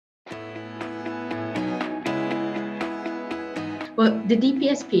Well, the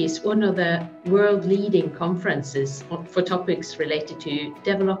DPSP is one of the world-leading conferences for topics related to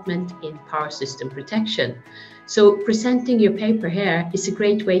development in power system protection. So presenting your paper here is a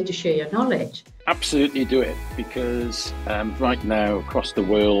great way to share your knowledge. Absolutely do it, because right now across the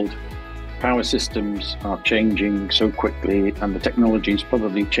world, power systems are changing so quickly, and the technology is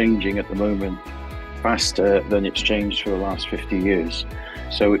probably changing at the moment faster than it's changed for the last 50 years.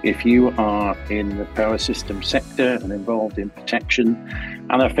 So if you are in the power system sector and involved in protection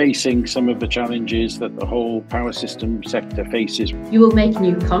and are facing some of the challenges that the whole power system sector faces, you will make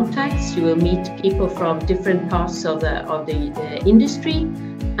new contacts, you will meet people from different parts of the industry,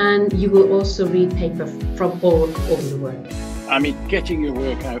 and you will also read papers from all over the world. I mean, getting your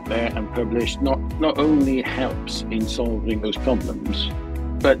work out there and published not only helps in solving those problems,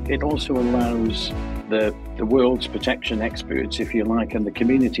 but it also allows the world's protection experts, if you like, and the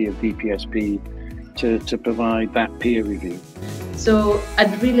community of DPSP to provide that peer review. So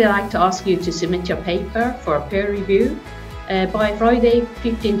I'd really like to ask you to submit your paper for a peer review by Friday,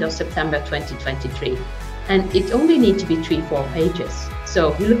 15th of September 2023. And it only needs to be 3-4 pages.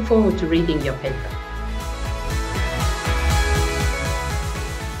 So we look forward to reading your paper.